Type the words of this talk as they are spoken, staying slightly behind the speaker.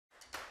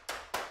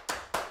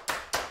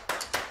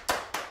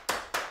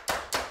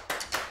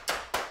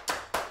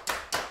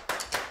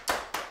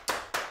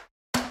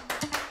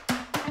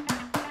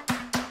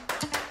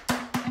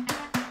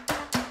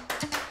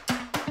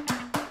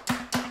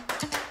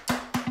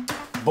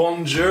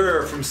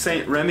Bonjour from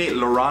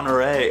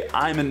Saint-Rémy-le-Renneret.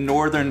 I'm in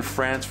northern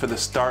France for the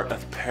start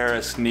of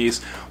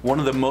Paris-Nice, one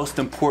of the most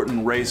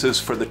important races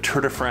for the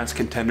Tour de France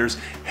contenders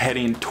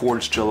heading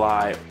towards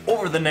July.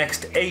 Over the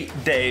next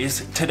 8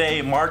 days,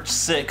 today March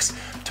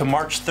 6th to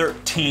March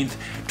 13th,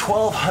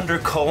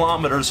 1,200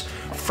 kilometers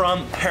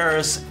from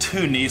Paris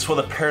to Nice, well,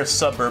 the Paris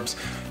suburbs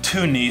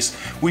to Nice.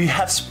 We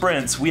have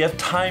sprints, we have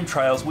time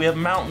trials, we have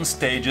mountain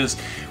stages.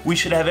 We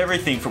should have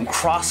everything from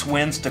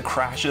crosswinds to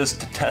crashes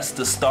to test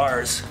the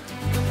stars.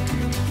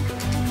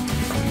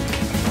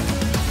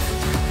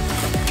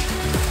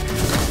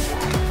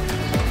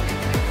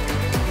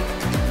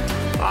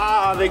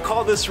 They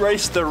call this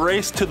race the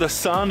race to the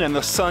sun, and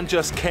the sun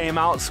just came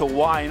out, so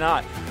why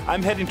not?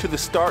 I'm heading to the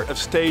start of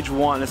stage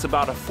 1. It's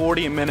about a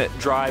 40-minute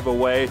drive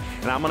away,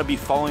 and I'm going to be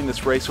following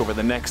this race over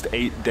the next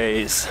 8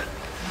 days.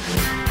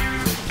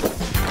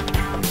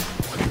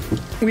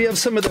 We have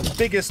some of the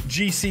biggest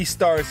GC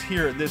stars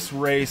here at this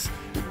race.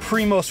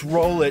 Primoz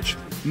Roglic,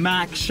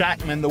 Max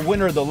Schachmann, the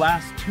winner of the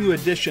last 2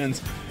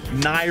 editions,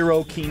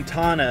 Nairo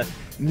Quintana,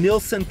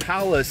 Nilsen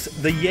Paulus,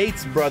 the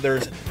Yates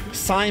brothers,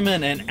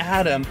 Simon and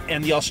Adam,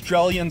 and the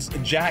Australians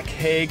Jack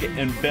Haig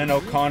and Ben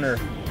O'Connor.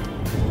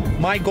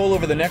 My goal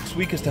over the next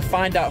week is to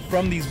find out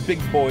from these big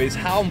boys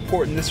how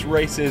important this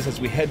race is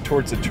as we head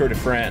towards the Tour de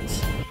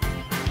France.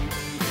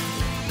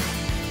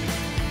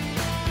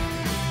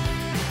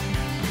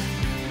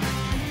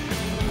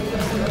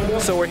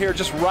 So we're here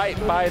just right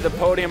by the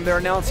podium. They're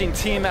announcing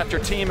team after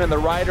team, and the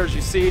riders,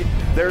 you see,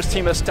 there's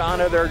Team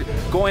Astana. They're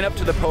going up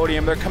to the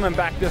podium. They're coming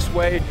back this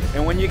way,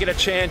 and when you get a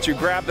chance, you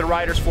grab the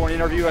riders for an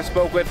interview. I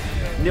spoke with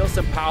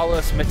Nilsen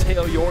Paulus,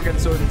 Matteo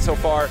Jorgensen so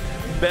far,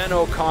 Ben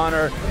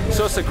O'Connor.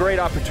 So it's a great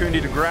opportunity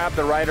to grab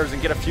the riders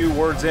and get a few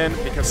words in,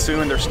 because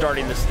soon they're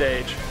starting the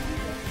stage.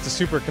 It's a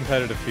super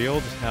competitive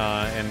field,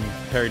 and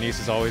Paris-Nice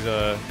is always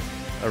a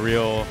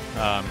real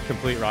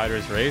complete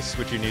riders race,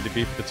 which you need to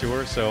be for the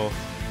Tour. So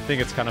I think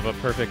it's kind of a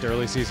perfect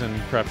early season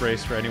prep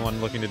race for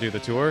anyone looking to do the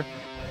Tour.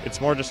 It's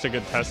more just a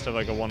good test of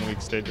like a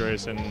 1-week stage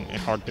race in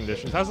hard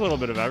conditions. It has a little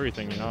bit of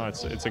everything, you know.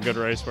 It's a good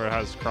race where it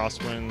has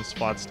crosswinds,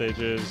 flat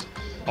stages,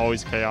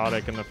 always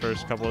chaotic in the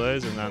first couple of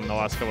days, and then the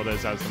last couple of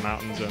days has the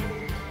mountains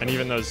and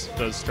even those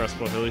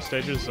stressful hilly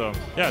stages. So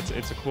yeah,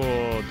 it's a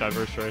cool,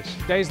 diverse race.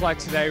 Days like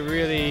today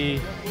really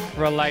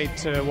relate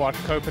to what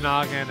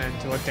Copenhagen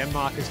and to what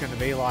Denmark is going to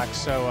be like.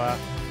 So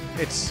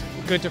it's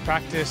good to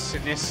practice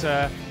in this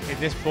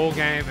ball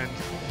game, and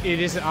it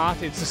is an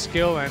art, it's a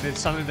skill, and it's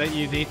something that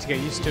you need to get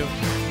used to.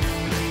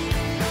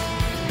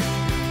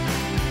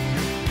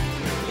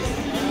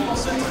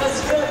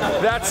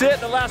 That's it,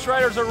 the last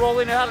riders are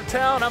rolling out of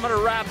town. I'm gonna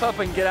wrap up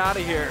and get out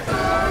of here.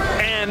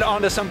 And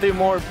on to something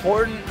more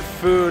important,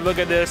 food. Look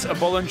at this, a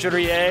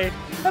boulangerie,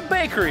 a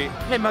bakery.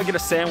 Maybe I'll get a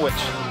sandwich.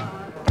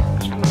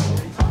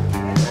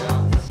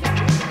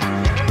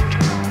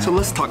 So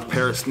let's talk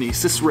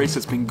Paris-Nice. This race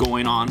has been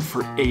going on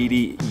for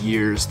 80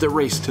 years. The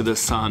race to the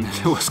sun.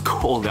 It was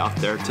cold out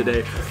there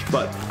today,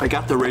 but I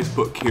got the race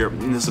book here,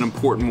 and this is an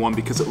important one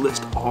because it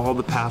lists all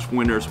the past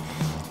winners.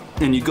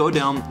 And you go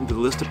down the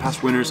list of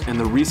past winners, and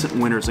the recent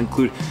winners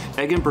include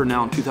Egan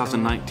Bernal in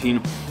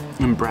 2019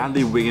 and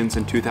Bradley Wiggins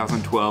in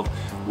 2012.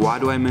 Why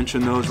do I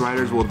mention those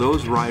riders? Well,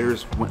 those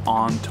riders went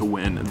on to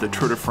win the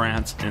Tour de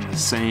France in the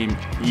same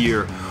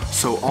year.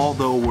 So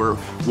although we're,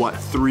 what,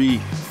 3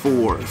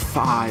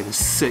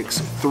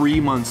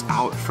 months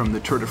out from the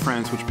Tour de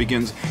France, which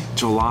begins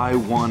July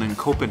 1 in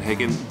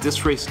Copenhagen,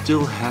 this race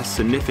still has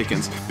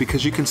significance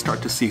because you can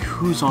start to see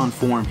who's on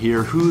form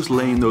here, who's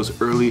laying those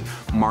early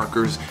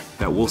markers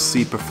that we'll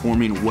see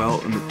performing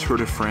well in the Tour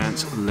de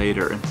France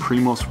later. And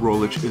Primoz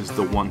Roglic is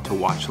the one to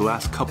watch. The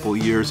last couple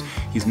years,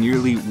 he's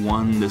nearly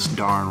won this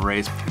darn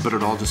race, but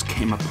it all just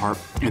came apart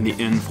in the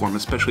end for him,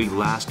 especially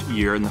last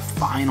year in the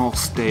final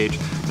stage.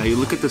 Now you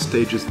look at the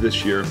stages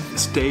this year,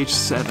 stage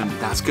 7,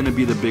 that's gonna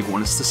be the big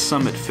one. It's the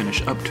summit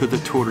finish up to the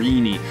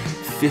Torini,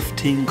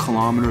 15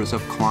 kilometers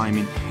of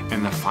climbing,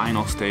 and the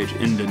final stage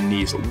into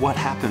Nice. What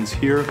happens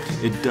here,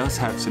 it does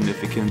have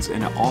significance,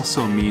 and it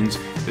also means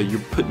that you're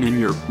putting in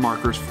your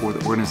markers for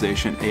the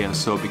organization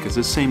ASO, because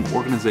this same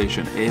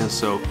organization,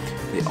 ASO,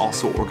 they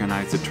also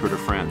organize the Tour de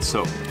France.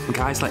 So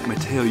guys like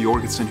Matteo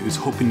Jorgensen, who's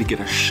hoping to get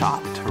a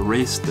shot to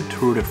race the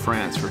Tour de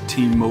France for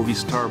Team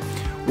Movistar,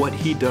 what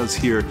he does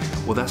here,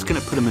 well, that's going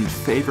to put him in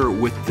favor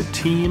with the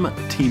Team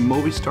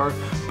Movistar,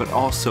 but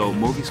also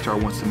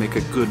Movistar wants to make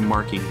a good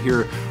marking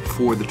here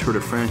for the Tour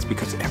de France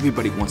because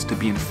everybody wants to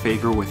be in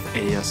favor with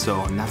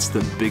ASO, and that's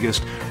the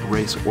biggest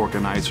race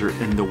organizer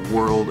in the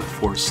world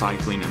for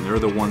cycling, and they're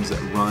the ones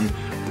that run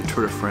the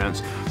Tour de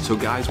France. So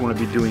guys want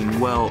to be doing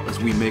well as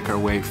we make our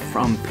way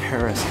from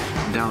Paris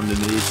down to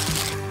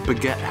Nice.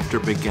 Baguette after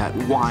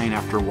baguette, wine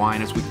after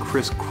wine, as we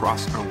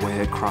crisscross our way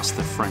across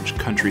the French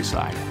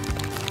countryside.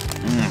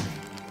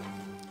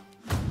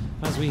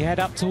 As we head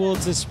up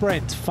towards the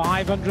sprint,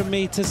 500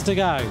 meters to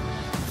go.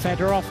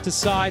 Fedorov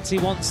decides he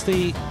wants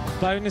the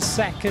bonus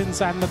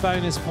seconds and the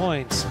bonus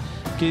points.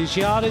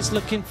 Goujiard is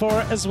looking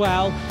for it as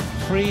well.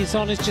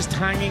 Frieson is just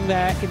hanging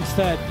there in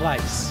 3rd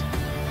place.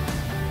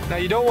 Now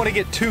you don't want to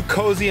get too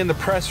cozy in the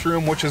press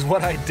room, which is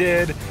what I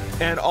did,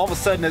 and all of a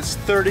sudden it's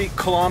 30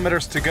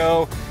 kilometers to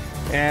go,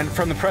 and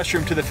from the press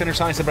room to the finish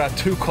line it's about a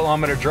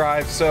 2-kilometer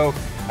drive, so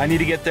I need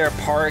to get there,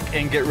 park,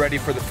 and get ready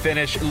for the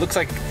finish. It looks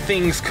like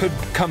things could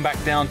come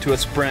back down to a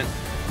sprint.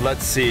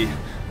 Let's see.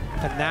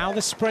 And now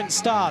the sprint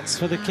starts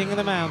for the King of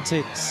the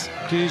Mountains.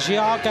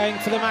 Gougiard going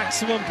for the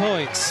maximum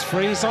points.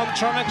 Frison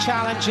trying to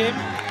challenge him.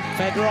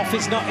 Fedorov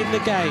is not in the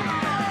game.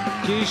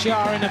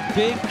 Gougiard in a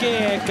big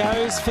gear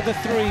goes for the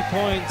 3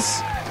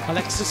 points.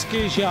 Alexis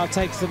Gougiard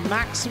takes the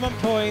maximum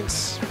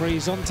points.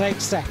 Frison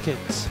takes second.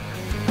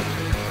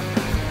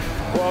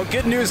 Well,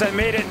 good news, I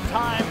made it in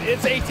time.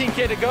 It's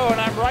 18K to go, and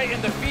I'm right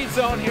in the feed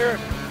zone here.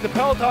 The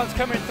peloton's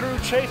coming through,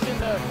 chasing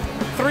the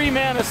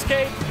 3-man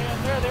escape,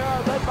 and there they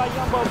are, led by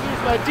Jumbo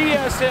Visma,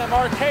 DSM,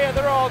 Arkea,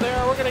 they're all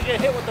there. We're gonna get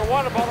hit with the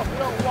water bottle if we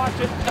don't watch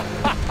it.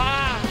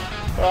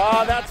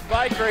 Oh, that's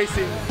bike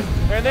racing.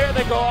 And there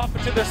they go off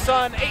into the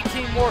sun,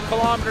 18 more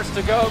kilometers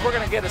to go. We're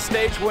gonna get a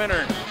stage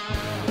winner.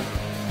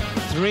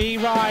 3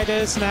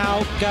 riders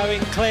now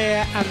going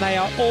clear, and they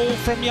are all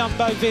from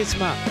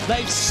Jumbo-Visma.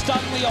 They've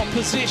stunned the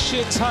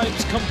opposition's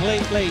hopes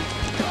completely.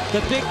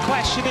 The big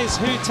question is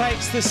who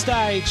takes the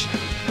stage.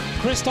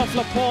 Christophe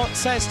Laporte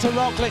says to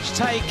Roglic,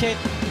 take it,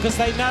 because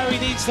they know he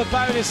needs the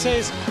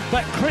bonuses,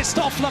 but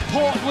Christophe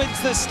Laporte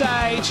wins the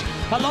stage.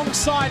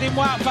 Alongside him,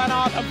 Wout van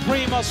Aert and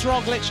Primož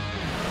Roglic.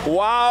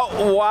 Wow,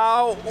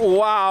 wow,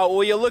 wow.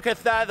 Will you look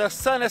at that? The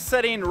sun is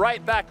setting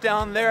right back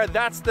down there.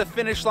 That's the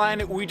finish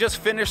line. We just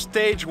finished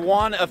stage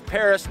 1 of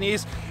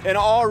Paris-Nice, and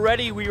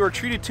already we were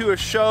treated to a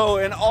show,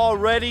 and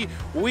already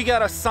we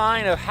got a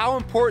sign of how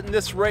important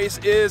this race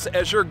is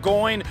as you're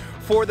going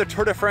for the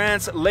Tour de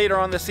France later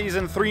on the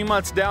season, 3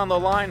 months down the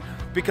line,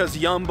 because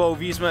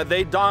Jumbo-Visma,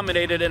 they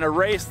dominated in a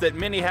race that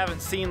many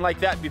haven't seen like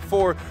that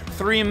before.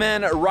 3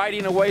 men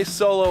riding away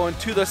solo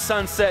into the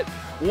sunset.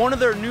 One of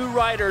their new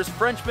riders,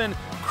 Frenchman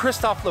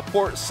Christophe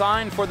Laporte,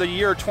 signed for the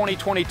year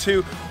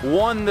 2022,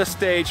 won the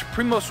stage.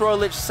 Primož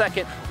Roglic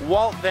second,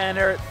 Wout van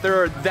Aert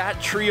third.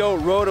 That trio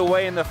rode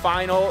away in the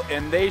final,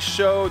 and they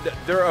showed that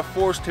they're a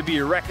force to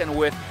be reckoned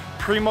with.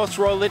 Primož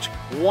Roglic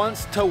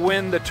wants to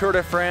win the Tour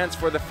de France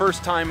for the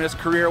first time in his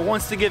career,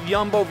 wants to give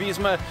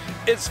Jumbo-Visma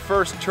its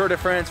first Tour de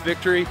France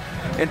victory.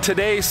 And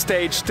today's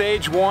stage,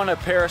 stage 1 of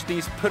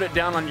Paris-Nice, put it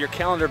down on your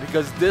calendar,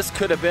 because this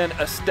could have been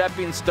a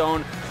stepping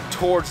stone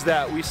towards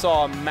that. We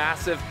saw a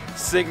massive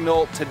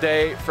signal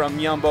today from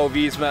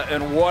Jumbo-Visma,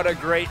 and what a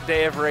great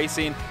day of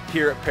racing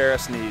here at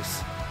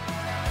Paris-Nice.